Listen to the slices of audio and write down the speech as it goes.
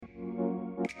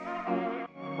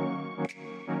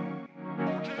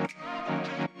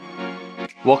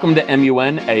Welcome to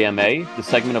MUN AMA, the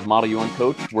segment of Model UN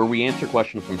Coach, where we answer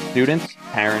questions from students,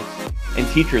 parents, and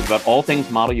teachers about all things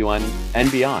Model UN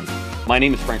and beyond. My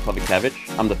name is Frank and Gabby.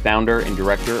 I'm the founder and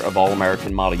director of All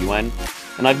American Model UN,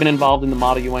 and I've been involved in the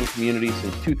Model UN community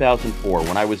since 2004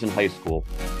 when I was in high school,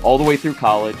 all the way through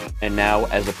college, and now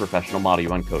as a professional Model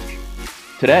UN coach.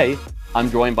 Today,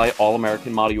 I'm joined by All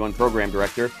American Model UN Program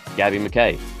Director, Gabby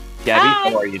MacKay. Gabby, Hi.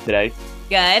 how are you today?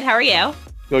 Good. How are you?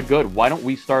 Good, good. Why don't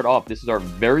we start off? This is our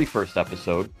very first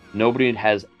episode. Nobody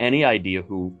has any idea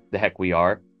who the heck we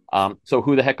are. So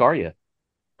who the heck are you?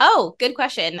 Oh, good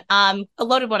question. A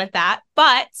loaded one at that.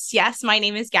 But yes, my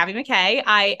name is Gabby MacKay.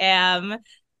 I am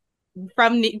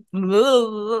from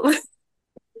We're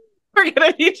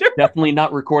gonna need to. Definitely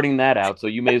not recording that out, so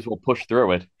you may as well push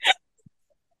through it.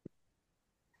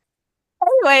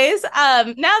 Anyways,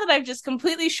 now that I've just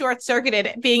completely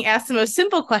short-circuited being asked the most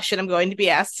simple question I'm going to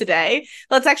be asked today,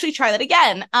 let's actually try that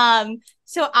again.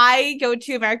 So I go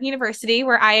to American University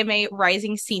where I am a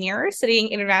rising senior studying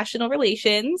international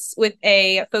relations with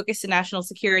a focus in national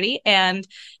security and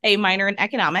a minor in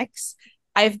economics.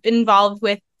 I've been involved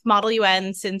with Model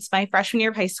UN since my freshman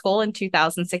year of high school in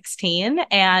 2016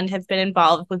 and have been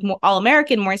involved with All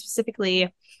American more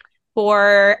specifically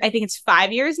for I think it's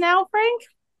 5 years now, Frank?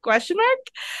 Question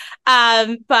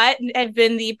mark. But I've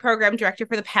been the program director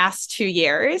for the past 2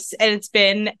 years, and it's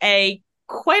been a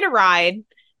quite a ride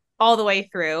all the way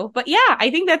through. But yeah, I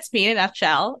think that's me in a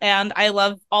nutshell. And I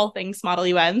love all things Model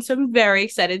UN, so I'm very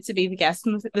excited to be the guest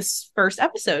in this first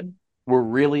episode. We're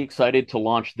really excited to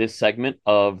launch this segment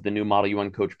of the new Model UN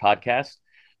Coach podcast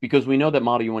because we know that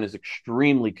Model UN is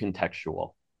extremely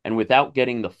contextual. And without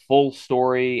getting the full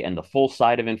story and the full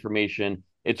side of information,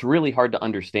 it's really hard to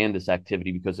understand this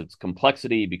activity because of its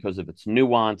complexity, because of its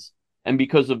nuance, and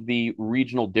because of the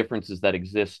regional differences that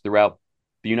exist throughout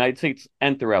the United States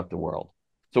and throughout the world.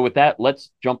 So with that, let's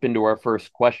jump into our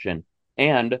first question.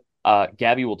 And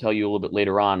Gabby will tell you a little bit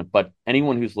later on, but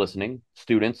anyone who's listening,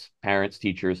 students, parents,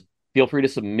 teachers, feel free to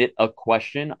submit a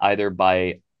question either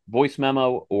by voice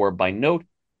memo or by note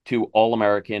to All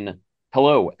American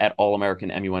hello at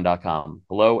allamericanmun.com.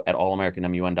 Hello at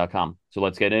allamericanmun.com. So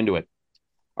let's get into it.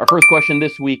 Our first question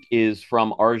this week is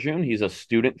from Arjun. He's a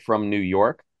student from New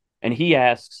York, and he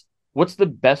asks, what's the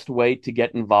best way to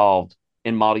get involved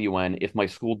in Model UN if my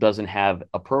school doesn't have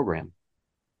a program?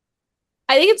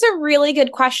 I think it's a really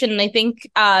good question. And I think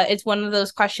it's one of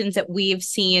those questions that we've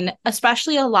seen,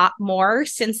 especially a lot more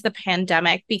since the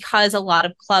pandemic, because a lot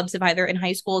of clubs have either in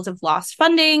high schools have lost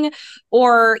funding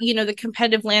or, the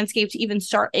competitive landscape to even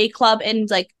start a club in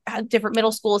like different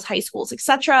middle schools, high schools,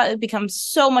 etc. It becomes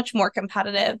so much more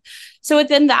competitive. So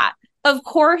within that, of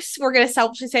course, we're going to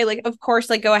selfishly say, like, of course,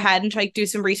 like, go ahead and try to do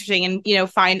some researching and,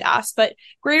 find us. But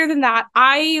greater than that,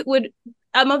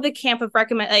 I'm of the camp of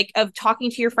recommend like of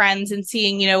talking to your friends and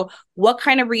seeing, what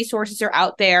kind of resources are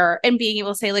out there and being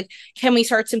able to say, like, can we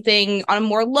start something on a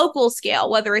more local scale,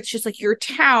 whether it's just like your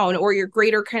town or your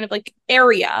greater kind of like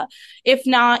area. If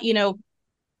not,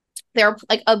 there are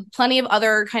like plenty of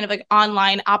other kind of like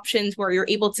online options where you're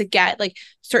able to get like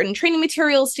certain training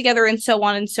materials together and so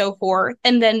on and so forth.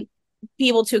 And then be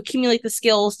able to accumulate the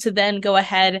skills to then go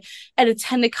ahead and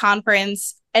attend a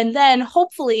conference. And then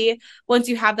hopefully, once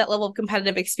you have that level of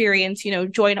competitive experience,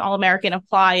 join All American,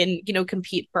 apply and,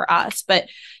 compete for us. But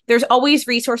there's always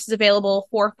resources available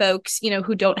for folks,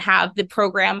 who don't have the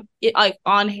program like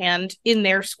on hand in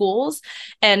their schools.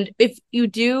 And if you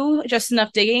do just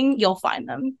enough digging, you'll find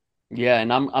them. Yeah,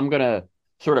 and I'm gonna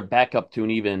sort of back up to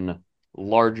an even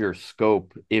larger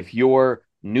scope. If you're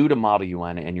new to Model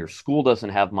UN and your school doesn't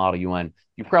have Model UN,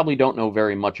 you probably don't know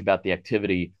very much about the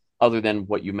activity other than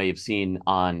what you may have seen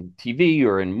on TV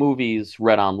or in movies,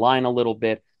 read online a little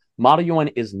bit. Model UN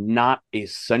is not a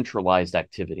centralized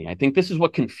activity. I think this is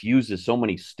what confuses so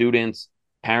many students,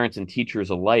 parents, and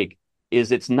teachers alike,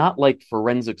 is it's not like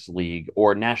Forensics League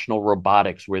or National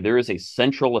Robotics, where there is a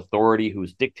central authority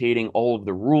who's dictating all of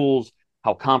the rules,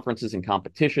 how conferences and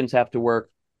competitions have to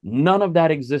work. None of that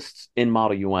exists in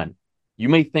Model UN. You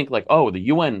may think like, oh, the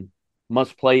UN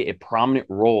must play a prominent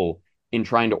role in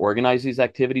trying to organize these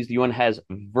activities. The UN has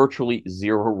virtually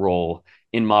zero role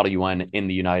in Model UN in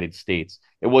the United States.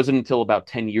 It wasn't until about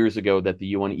 10 years ago that the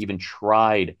UN even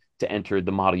tried to enter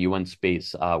the Model UN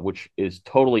space, which is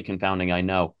totally confounding, I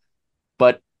know.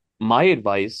 But my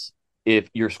advice, if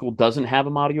your school doesn't have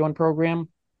a Model UN program,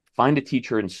 find a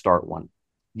teacher and start one.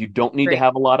 You don't need to Great.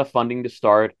 have a lot of funding to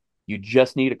start. You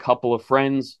just need a couple of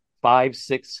friends, 5,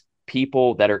 6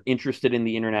 people that are interested in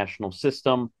the international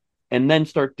system, and then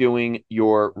start doing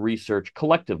your research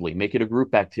collectively. Make it a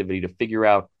group activity to figure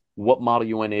out what Model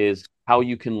UN is, how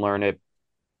you can learn it.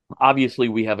 Obviously,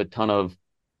 we have a ton of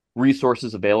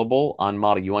resources available on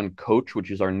Model UN Coach,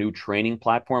 which is our new training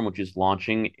platform, which is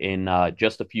launching in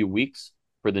just a few weeks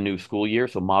for the new school year.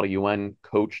 So Model UN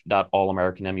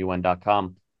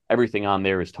coach.allamericanmun.com. Everything on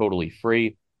there is totally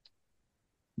free.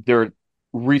 There are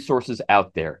resources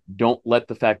out there. Don't let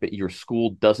the fact that your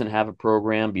school doesn't have a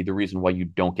program be the reason why you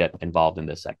don't get involved in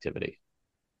this activity.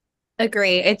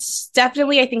 Agree. It's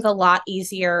definitely, I think, a lot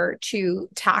easier to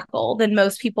tackle than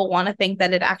most people want to think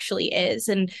that it actually is.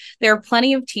 And there are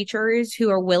plenty of teachers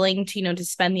who are willing to, to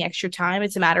spend the extra time.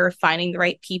 It's a matter of finding the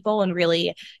right people and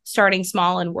really starting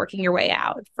small and working your way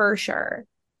out for sure.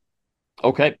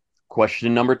 Okay,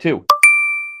 question number 2.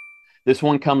 This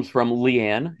one comes from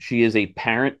Leanne. She is a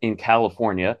parent in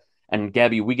California. And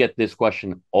Gabby, we get this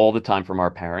question all the time from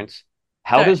our parents.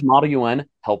 How Sure. does Model UN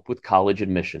help with college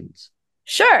admissions?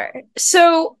 Sure.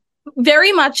 So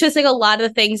very much just like a lot of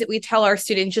the things that we tell our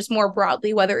students just more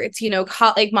broadly, whether it's,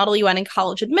 like Model UN and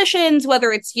college admissions,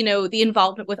 whether it's, the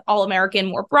involvement with All American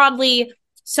more broadly,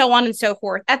 so on and so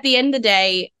forth. At the end of the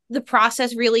day, the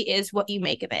process really is what you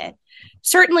make of it.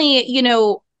 Certainly,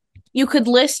 you could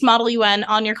list Model UN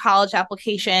on your college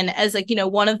application as like,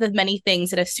 one of the many things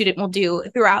that a student will do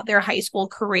throughout their high school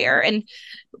career. And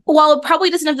while it probably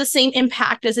doesn't have the same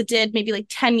impact as it did maybe like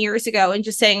 10 years ago and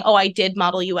just saying, oh, I did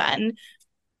Model UN,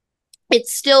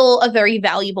 it's still a very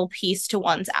valuable piece to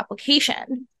one's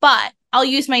application. But I'll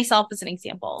use myself as an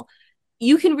example.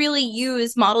 You can really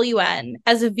use Model UN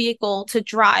as a vehicle to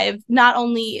drive not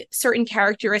only certain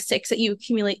characteristics that you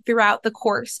accumulate throughout the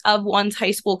course of one's high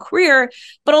school career,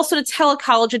 but also to tell a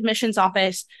college admissions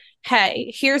office,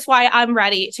 hey, here's why I'm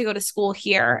ready to go to school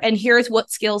here. And here's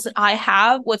what skills that I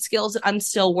have, what skills that I'm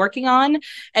still working on,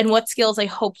 and what skills I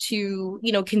hope to,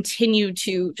 continue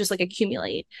to just like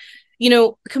accumulate.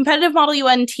 Competitive Model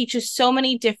UN teaches so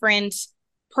many different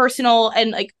personal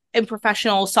and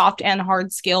professional soft and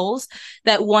hard skills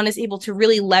that one is able to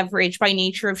really leverage by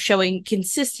nature of showing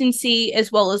consistency as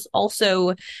well as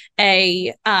also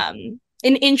a an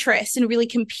interest in really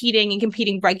competing and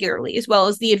competing regularly, as well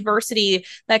as the adversity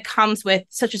that comes with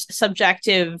such a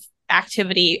subjective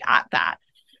activity at that.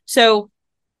 So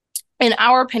in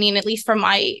our opinion, at least from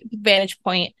my vantage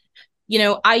point,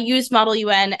 I use Model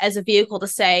UN as a vehicle to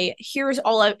say, here's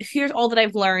all that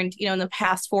I've learned, in the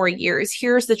past 4 years.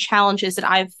 Here's the challenges that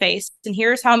I've faced, and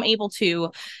here's how I'm able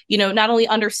to, not only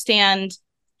understand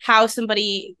how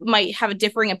somebody might have a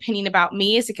differing opinion about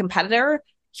me as a competitor.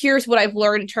 Here's what I've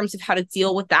learned in terms of how to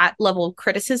deal with that level of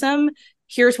criticism.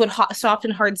 Here's what soft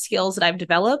and hard skills that I've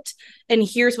developed, and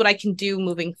here's what I can do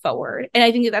moving forward. And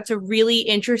I think that that's a really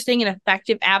interesting and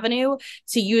effective avenue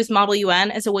to use Model UN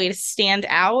as a way to stand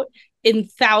out in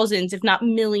thousands, if not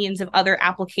millions, of other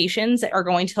applications that are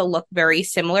going to look very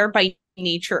similar by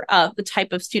nature of the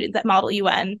type of student that Model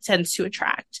UN tends to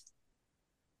attract.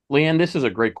 Leanne, this is a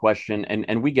great question,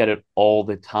 and we get it all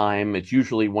the time. It's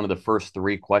usually one of the first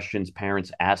 3 questions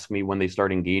parents ask me when they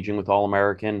start engaging with All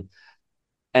American.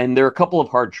 And there are a couple of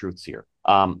hard truths here.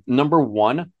 Number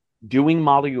 1, doing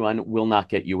Model UN will not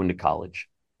get you into college.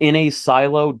 In a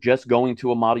silo, just going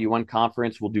to a Model UN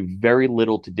conference will do very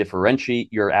little to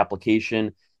differentiate your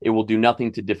application. It will do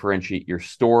nothing to differentiate your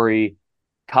story.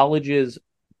 Colleges,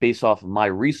 based off of my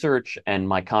research and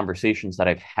my conversations that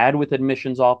I've had with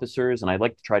admissions officers, and I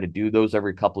like to try to do those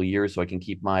every couple of years so I can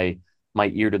keep my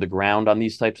ear to the ground on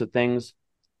these types of things,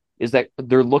 is that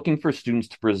they're looking for students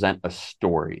to present a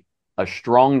story, a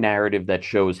strong narrative that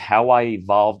shows how I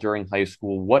evolved during high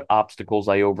school, what obstacles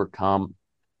I overcome,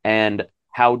 and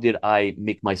how did I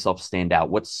make myself stand out?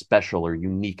 What's special or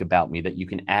unique about me that you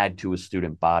can add to a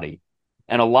student body?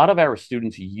 And a lot of our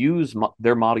students use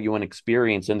their Model UN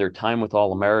experience and their time with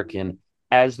All American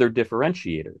as their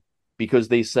differentiator, because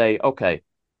they say, okay,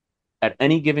 at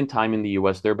any given time in the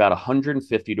US, there are about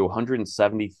 150 to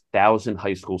 170,000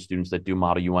 high school students that do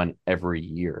Model UN every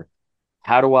year.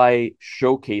 How do I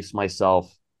showcase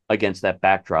myself against that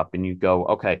backdrop? And you go,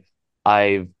 okay,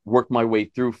 I've worked my way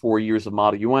through 4 years of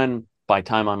Model UN. By the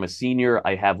time I'm a senior,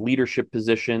 I have leadership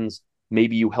positions.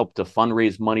 Maybe you help to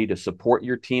fundraise money to support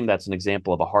your team. That's an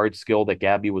example of a hard skill that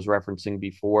Gabby was referencing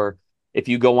before. If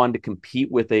you go on to compete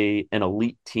with an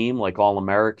elite team like All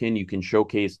American, you can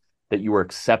showcase that you were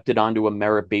accepted onto a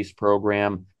merit-based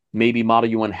program. Maybe Model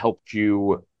UN helped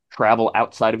you travel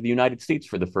outside of the United States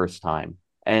for the first time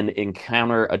and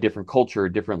encounter a different culture,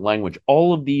 a different language.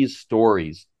 All of these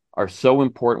stories are so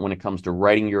important when it comes to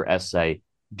writing your essay,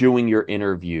 doing your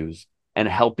interviews, and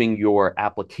helping your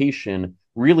application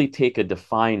really take a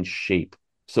defined shape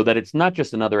so that it's not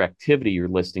just another activity you're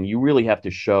listing. You really have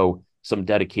to show some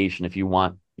dedication if you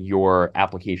want your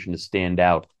application to stand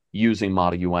out using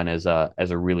Model UN as a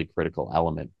really critical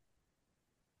element.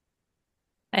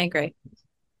 I agree.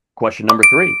 Question number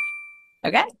 3.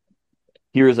 Okay.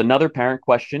 Here is another parent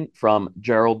question from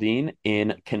Geraldine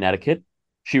in Connecticut.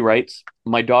 She writes,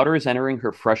 my daughter is entering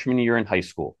her freshman year in high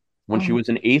school. When she Mhm. was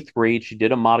in 8th grade, she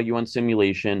did a Model UN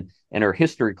simulation in her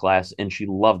history class and she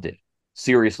loved it.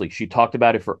 Seriously, she talked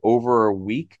about it for over a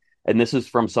week. And this is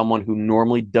from someone who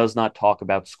normally does not talk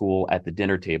about school at the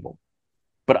dinner table.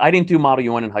 But I didn't do Model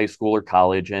UN in high school or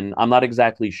college, and I'm not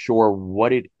exactly sure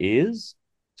what it is.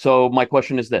 So my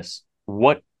question is this: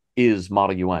 what is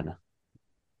Model UN?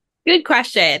 Good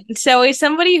question. So, as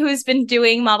somebody who's been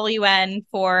doing Model UN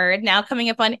for now coming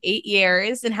up on 8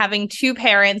 years and having two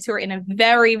parents who are in a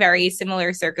very, very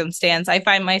similar circumstance, I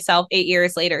find myself 8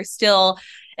 years later still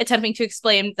attempting to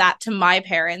explain that to my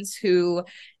parents who,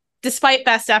 despite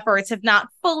best efforts, have not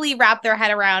fully wrapped their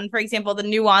head around, for example, the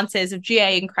nuances of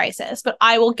GA and crisis. But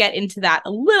I will get into that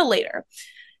a little later.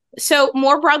 So,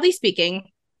 more broadly speaking,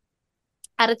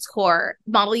 at its core,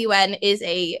 Model UN is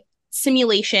a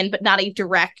simulation, but not a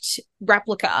direct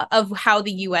replica of how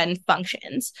the UN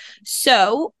functions.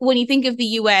 So when you think of the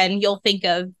UN, you'll think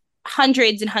of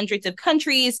hundreds and hundreds of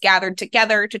countries gathered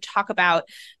together to talk about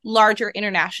larger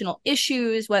international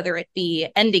issues, whether it be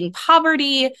ending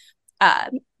poverty, uh,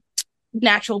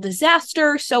 natural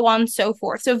disaster, so on and so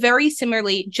forth. So very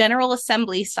similarly, General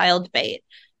Assembly style debate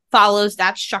follows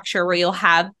that structure where you'll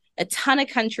have a ton of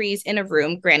countries in a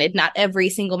room. Granted, not every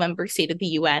single member state of the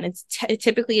UN, it's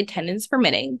typically attendance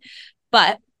permitting,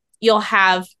 but you'll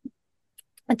have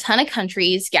a ton of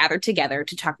countries gathered together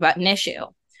to talk about an issue.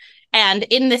 And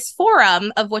in this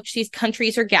forum of which these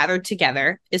countries are gathered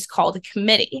together is called a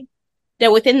committee.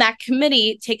 Now, within that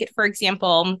committee, take it for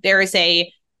example, there is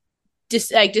a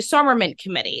disarmament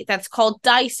committee that's called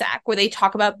DISAC, where they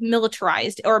talk about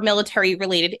militarized or military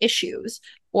related issues,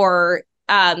 or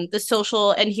the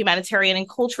social and humanitarian and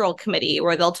cultural committee,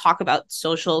 where they'll talk about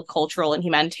social, cultural, and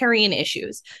humanitarian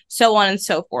issues, so on and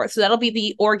so forth. So that'll be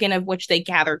the organ of which they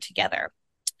gather together.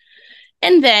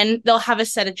 And then they'll have a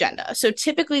set agenda. So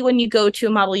typically, when you go to a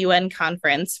Model UN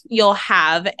conference, you'll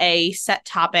have a set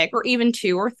topic, or even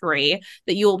two or three,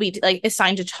 that you will be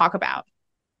assigned to talk about.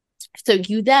 So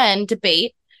you then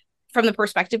debate from the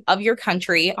perspective of your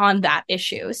country on that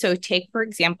issue. So take, for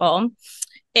example,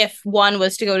 if one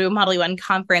was to go to a Model UN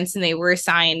conference and they were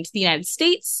assigned the United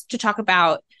States to talk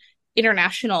about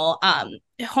international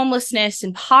homelessness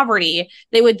and poverty,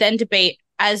 they would then debate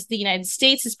as the United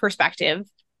States' perspective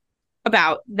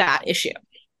about that issue.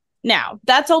 Now,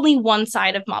 that's only one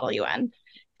side of Model UN.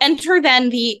 Enter then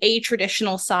the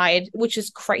a-traditional side, which is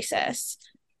crisis,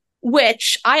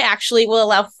 which I actually will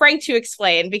allow Frank to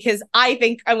explain because I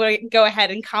think I'm going to go ahead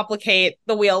and complicate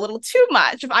the wheel a little too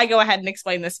much if I go ahead and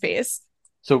explain this piece.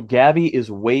 So Gabby is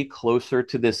way closer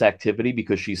to this activity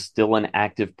because she's still an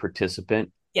active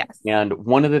participant. Yes. And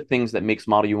one of the things that makes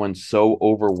Model UN so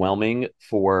overwhelming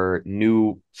for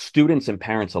new students and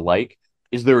parents alike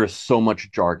is there is so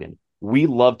much jargon. We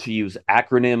love to use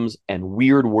acronyms and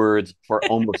weird words for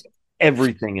almost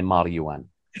everything in Model UN.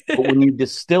 But when you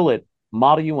distill it,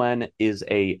 Model UN is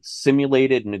a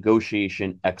simulated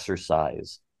negotiation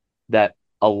exercise that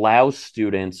allows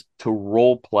students to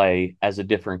role play as a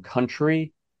different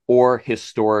country or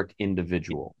historic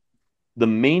individual. The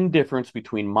main difference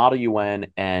between Model UN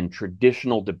and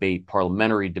traditional debate,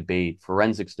 parliamentary debate,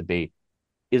 forensics debate,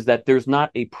 is that there's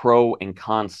not a pro and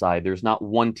con side. There's not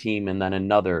one team and then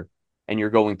another, and you're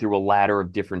going through a ladder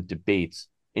of different debates.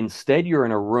 Instead, you're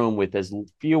in a room with as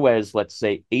few as, let's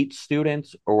say, 8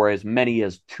 students or as many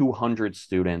as 200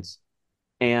 students.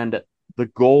 And the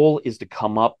goal is to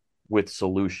come up with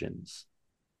solutions.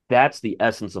 That's the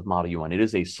essence of Model UN. It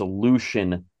is a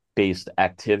solution-based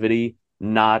activity,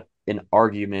 not an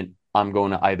argument, I'm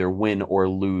going to either win or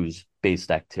lose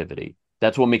based activity.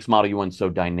 That's what makes Model UN so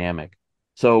dynamic.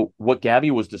 So what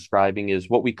Gabby was describing is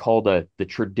what we call the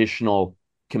traditional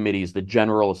committees, the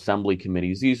General Assembly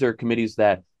committees. These are committees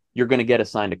that you're going to get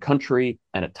assigned a country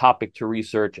and a topic to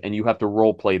research, and you have to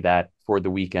role play that for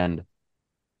the weekend.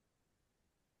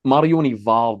 Model UN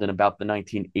evolved in about the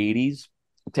 1980s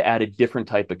to add a different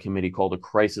type of committee called a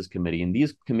crisis committee. And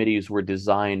these committees were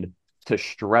designed to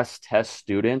stress test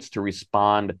students to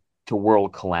respond to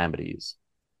world calamities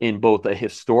in both a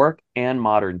historic and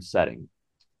modern setting.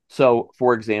 So,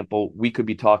 for example, we could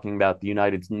be talking about the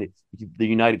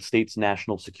United States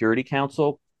National Security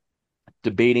Council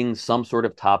debating some sort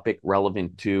of topic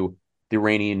relevant to the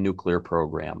Iranian nuclear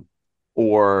program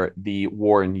or the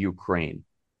war in Ukraine.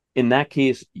 In that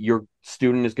case, your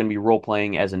student is going to be role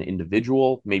playing as an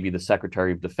individual, maybe the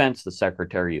Secretary of Defense, the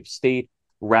Secretary of State,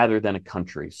 rather than a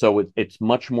country. So it's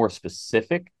much more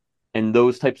specific. And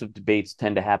those types of debates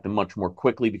tend to happen much more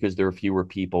quickly because there are fewer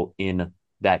people in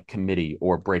that committee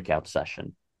or breakout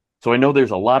session. So I know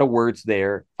there's a lot of words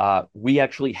there. We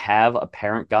actually have a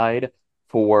parent guide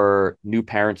for new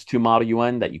parents to Model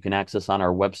UN that you can access on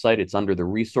our website. It's under the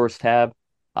resource tab.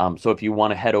 So if you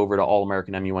want to head over to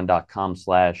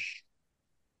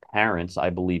allamericanmun.com/parents, I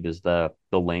believe is the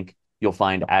link, you'll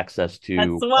find access That's to the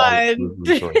all of one. those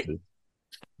resources.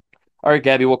 All right,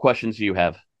 Gabby, what questions do you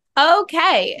have?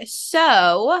 Okay,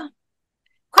 so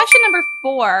question number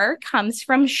 4 comes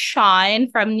from Sean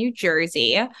from New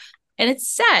Jersey. And it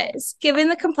says, given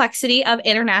the complexity of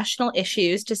international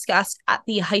issues discussed at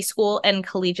the high school and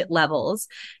collegiate levels,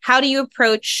 how do you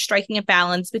approach striking a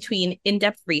balance between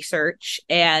in-depth research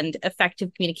and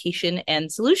effective communication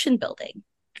and solution building?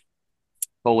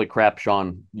 Holy crap,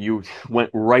 Sean. You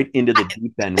went right into the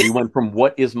deep end. We went from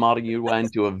what is Model UN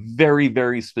to a very,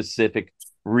 very specific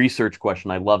research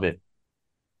question. I love it.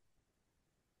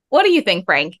 What do you think,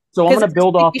 Frank? So I'm Because going to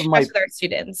build off we of should my with our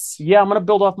students. I'm going to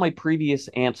build off my previous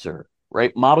answer,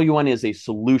 right? Model UN is a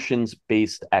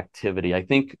solutions-based activity. I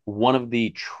think one of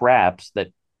the traps that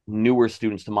newer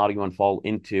students to Model UN fall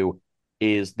into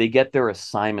is they get their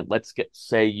assignment.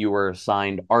 Say you were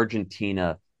assigned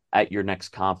Argentina at your next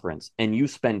conference, and you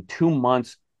spend 2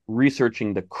 months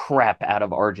researching the crap out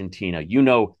of Argentina. You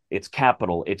know its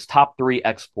capital, its top 3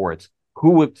 exports,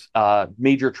 who its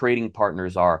major trading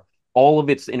partners are, all of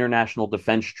its international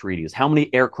defense treaties, how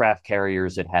many aircraft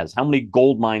carriers it has, how many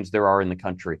gold mines there are in the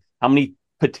country, how many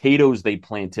potatoes they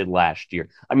planted last year.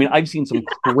 I mean, I've seen some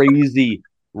crazy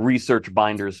research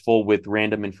binders full with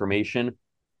random information,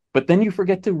 but then you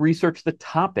forget to research the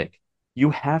topic. You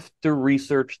have to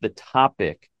research the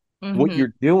topic. What Mm-hmm.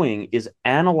 you're doing is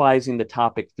analyzing the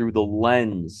topic through the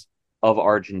lens of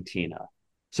Argentina.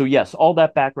 So yes, all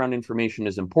that background information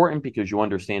is important because you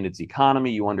understand its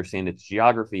economy, you understand its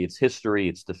geography, its history,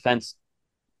 its defense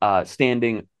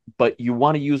standing, but you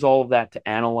want to use all of that to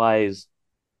analyze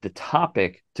the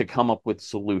topic to come up with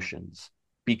solutions.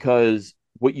 Because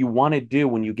what you want to do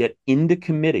when you get into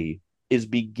committee is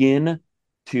begin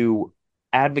to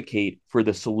advocate for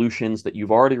the solutions that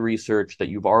you've already researched, that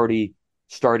you've already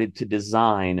started to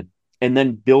design, and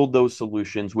then build those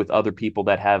solutions with other people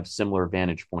that have similar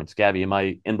vantage points. Gabby, am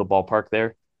I in the ballpark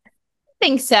there?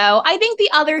 Think so. I think the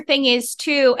other thing is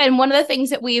too, and one of the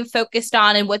things that we've focused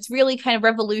on and what's really kind of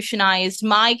revolutionized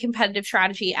my competitive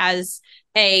strategy as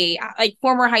a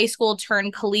former high school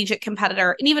turned collegiate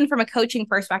competitor, and even from a coaching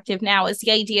perspective now, is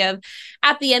the idea of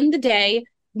at the end of the day,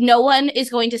 no one is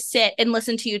going to sit and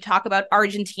listen to you talk about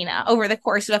Argentina over the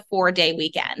course of a 4-day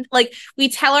weekend. Like we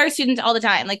tell our students all the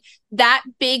time, like that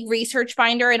big research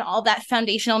binder and all that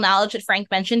foundational knowledge that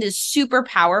Frank mentioned is super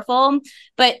powerful,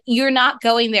 but you're not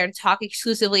going there to talk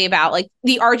exclusively about like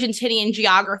the Argentinian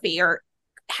geography or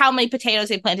how many potatoes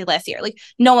they planted last year. Like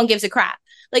no one gives a crap.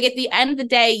 Like at the end of the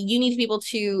day, you need to be able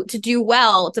to do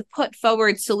well, to put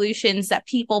forward solutions that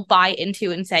people buy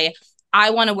into and say,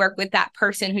 I want to work with that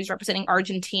person who's representing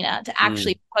Argentina to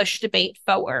actually push debate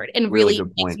forward and Really really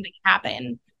good make point. something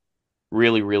happen.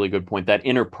 Really, really good point. That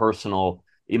interpersonal,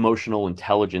 emotional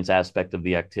intelligence aspect of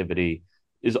the activity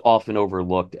is often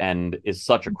overlooked and is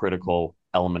such a critical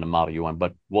element of Model UN.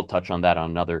 But we'll touch on that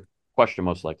on another question,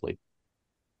 most likely.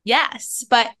 Yes,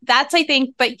 but that's, I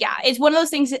think, but yeah, it's one of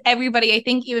those things that everybody, I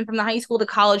think, even from the high school to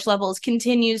college levels,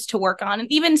 continues to work on.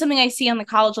 And even something I see on the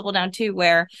college level now, too,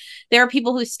 where there are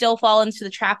people who still fall into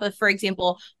the trap of, for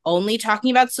example, only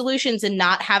talking about solutions and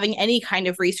not having any kind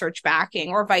of research backing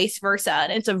or vice versa.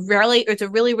 And it's a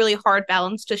really, really hard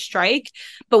balance to strike.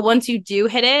 But once you do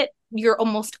hit it, you're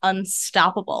almost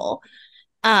unstoppable.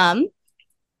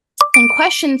 And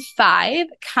question 5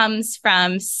 comes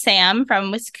from Sam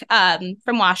from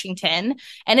Washington,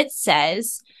 and it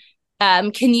says,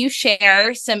 "Can you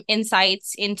share some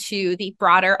insights into the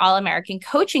broader All-American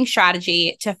coaching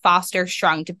strategy to foster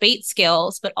strong debate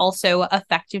skills, but also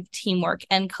effective teamwork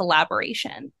and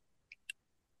collaboration?"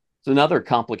 It's another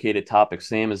complicated topic.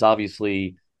 Sam is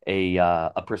obviously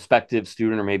a prospective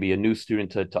student or maybe a new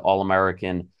student to All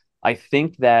American. I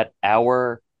think that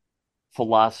our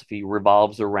philosophy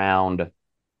revolves around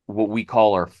what we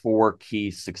call our 4 key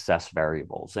success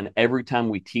variables. And every time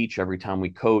we teach, every time we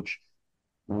coach,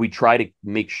 we try to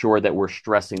make sure that we're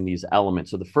stressing these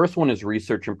elements. So the first one is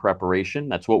research and preparation.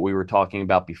 That's what we were talking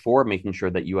about before, making sure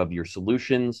that you have your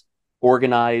solutions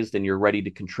organized and you're ready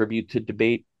to contribute to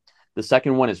debate. The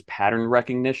second one is pattern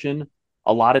recognition.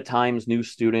 A lot of times new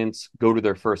students go to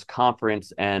their first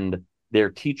conference and their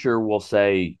teacher will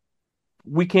say,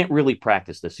 we can't really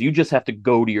practice this. You just have to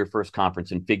go to your first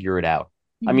conference and figure it out.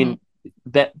 I Mm-hmm. mean,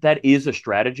 that is a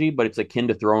strategy, but it's akin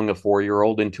to throwing a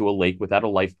 4-year-old into a lake without a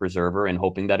life preserver and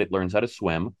hoping that it learns how to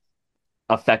swim.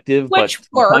 effective, but Which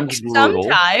works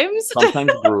sometimes.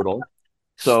 sometimes brutal.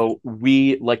 So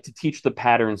we like to teach the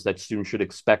patterns that students should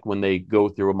expect when they go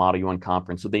through a Model UN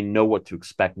conference so they know what to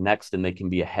expect next and they can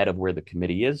be ahead of where the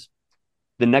committee is.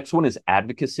 The next one is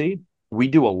advocacy. We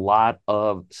do a lot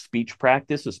of speech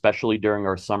practice, especially during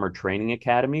our summer training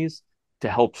academies, to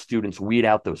help students weed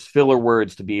out those filler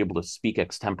words, to be able to speak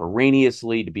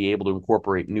extemporaneously, to be able to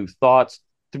incorporate new thoughts,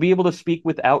 to be able to speak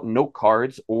without note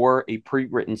cards or a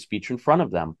pre-written speech in front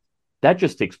of them. That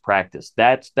just takes practice.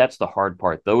 That's the hard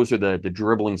part. Those are the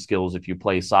dribbling skills if you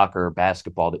play soccer or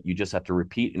basketball that you just have to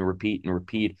repeat and repeat and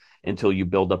repeat until you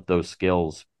build up those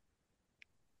skills.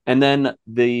 And then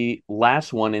the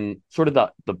last one, and sort of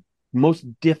the most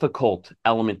difficult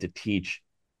element to teach,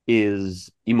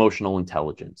 is emotional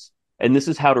intelligence. And this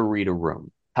is how to read a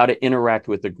room, how to interact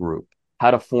with a group,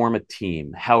 how to form a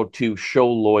team, how to show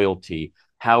loyalty,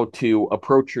 how to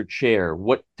approach your chair,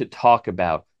 what to talk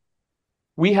about.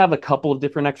 We have a couple of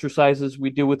different exercises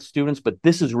we do with students, but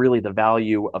this is really the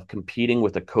value of competing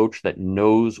with a coach that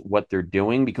knows what they're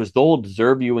doing, because they'll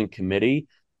observe you in committee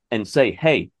and say,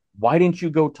 hey, why didn't you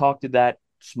go talk to that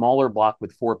smaller block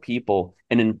with 4 people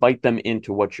and invite them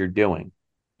into what you're doing?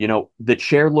 You know, the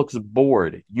chair looks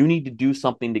bored. You need to do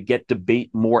something to get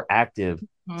debate more active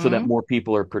so that more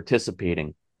people are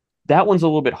participating. That one's a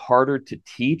little bit harder to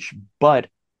teach, but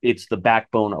it's the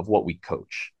backbone of what we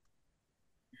coach.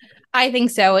 I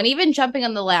think so. And even jumping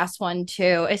on the last one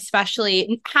too,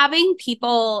 especially having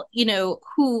people, you know,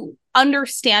 who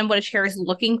understand what a chair is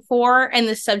looking for and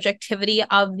the subjectivity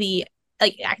of the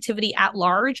activity at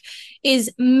large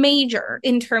is major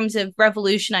in terms of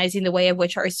revolutionizing the way of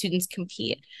which our students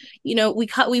compete. You know, we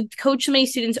coach so many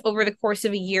students over the course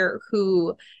of a year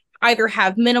who either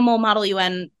have minimal Model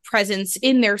UN presence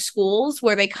in their schools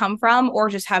where they come from, or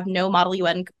just have no Model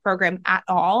UN program at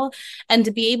all. And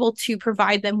to be able to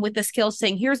provide them with the skills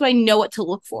saying, here's what I know what to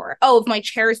look for. Oh, if my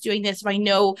chair is doing this, if I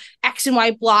know X and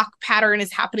Y block pattern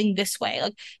is happening this way,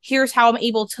 like here's how I'm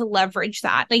able to leverage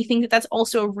that. And I think that that's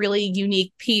also a really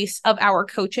unique piece of our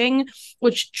coaching,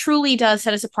 which truly does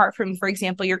set us apart from, for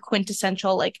example, your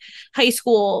quintessential like high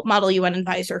school Model UN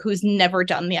advisor who's never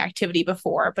done the activity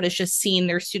before, but has just seen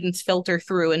their students filter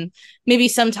through and maybe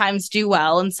sometimes do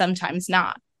well and sometimes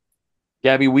not.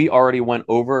 Gabby, we already went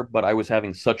over, but I was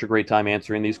having such a great time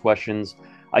answering these questions.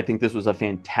 I think this was a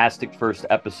fantastic first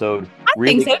episode. I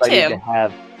really think so excited too. to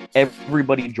have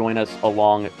everybody join us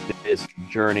along this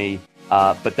journey.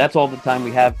 But that's all the time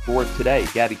we have for today.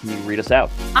 Gabby, can you read us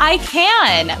out? I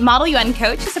can. Model UN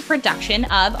Coach is a production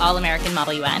of All American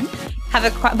Model UN. Have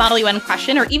a Model UN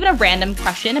question or even a random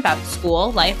question about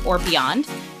school, life, or beyond?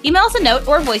 Email us a note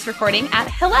or voice recording at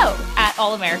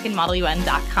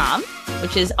hello@allamericanmodelun.com,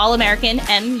 which is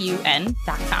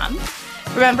allamericanmun.com.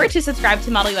 Remember to subscribe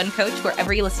to Model UN Coach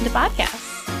wherever you listen to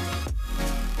podcasts.